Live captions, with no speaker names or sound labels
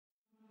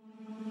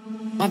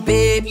My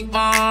baby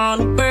want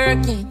a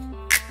Birkin.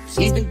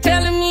 She's been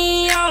telling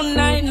me all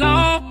night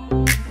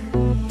long.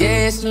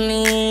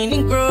 Gasoline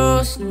and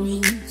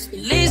groceries, the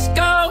list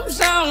goes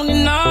on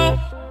and on.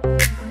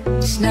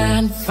 This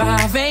 9 to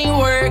 5 ain't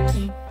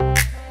working.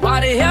 Why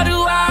the hell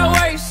do I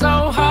work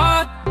so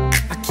hard?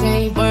 I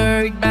can't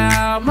worry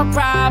about my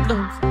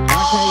problems.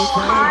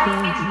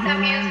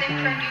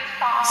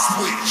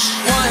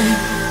 One,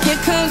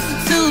 here comes the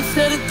 2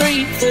 to the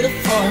 3 to the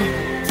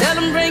 4. Tell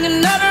them bring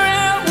another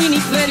round, we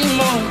need plenty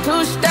more.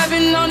 2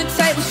 stepping on the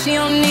table, she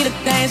don't need a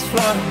dance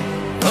floor.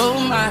 Oh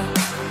my,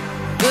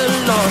 good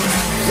lord.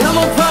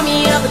 Someone pour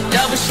me up a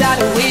double shot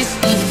of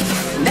whiskey.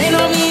 They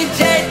know me and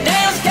Jay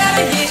Dale's got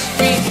a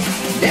history.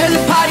 There's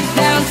a party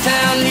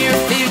downtown near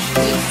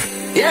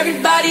 50.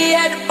 Everybody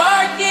at the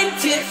bar getting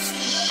tipsy.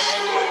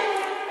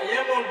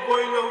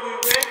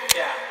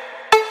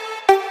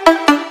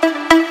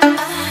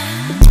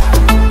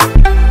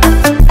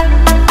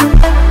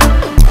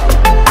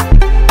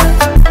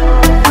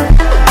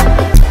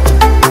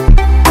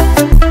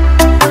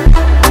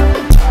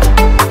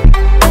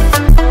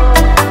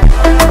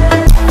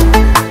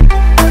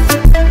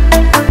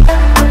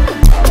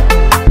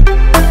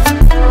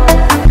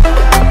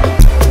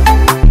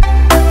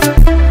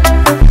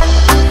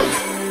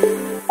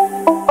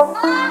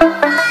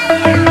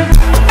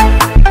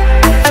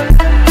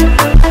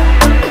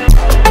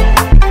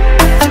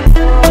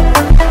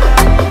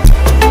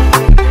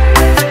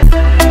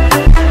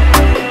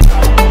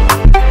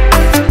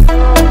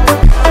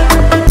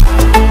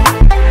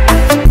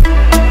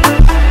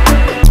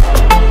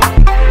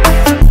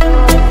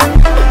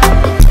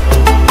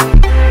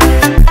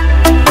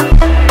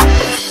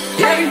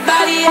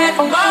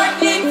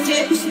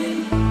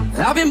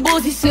 I've been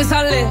boozy since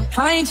I left.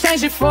 I ain't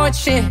changing for a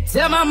chick.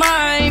 Tell my mind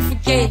I ain't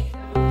forget.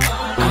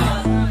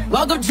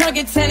 Woke up drunk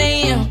at 10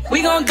 a.m.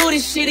 We gon' do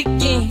this shit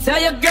again. Tell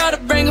your girl to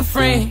bring a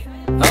friend.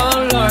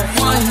 Oh Lord.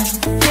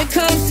 1, here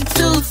comes the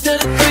 2 to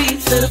the 3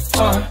 to the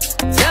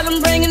 4. Tell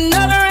them bring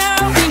another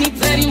round, we need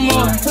plenty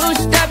more. 2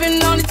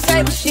 stepping on the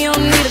table, she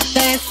don't need a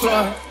dance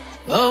floor.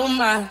 Oh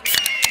my,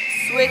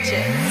 switch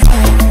it.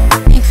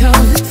 Here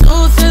comes the 2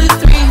 to the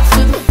 3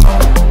 to the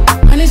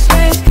 4. When it's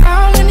last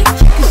call and they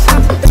kick us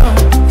out the door.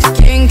 It's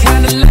getting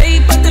kinda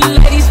late, but the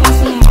ladies want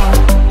some more.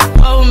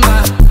 Oh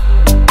my,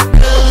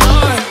 good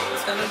lord.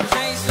 Tell them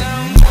drink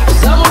some.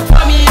 Someone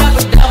pour me up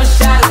a double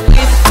shot of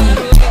whiskey.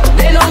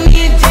 They know me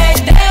and Jay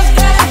Dale's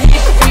got a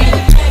history.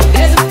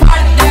 There's a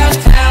party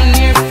downtown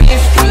near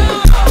 5th Street.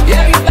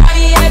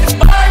 Everybody at the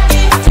bar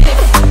getting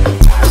tipsy.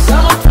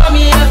 Someone pour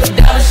me up a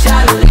double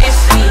shot of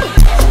whiskey.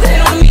 They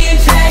know me and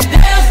Jay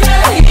Dale's got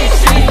a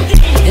history.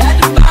 At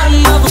the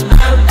bottom of a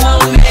bottle,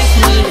 don't mess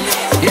me.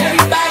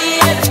 Everybody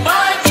at the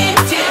bar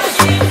getting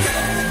tipsy.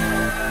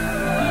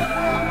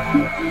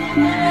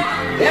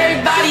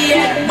 Everybody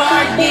at the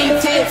bar getting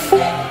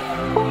tipsy.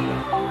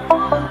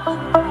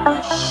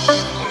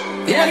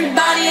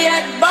 Everybody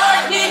at the bar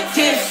getting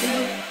tipsy.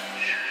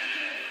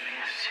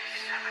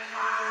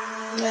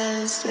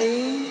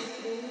 LentzLee,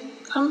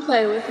 come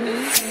play with me.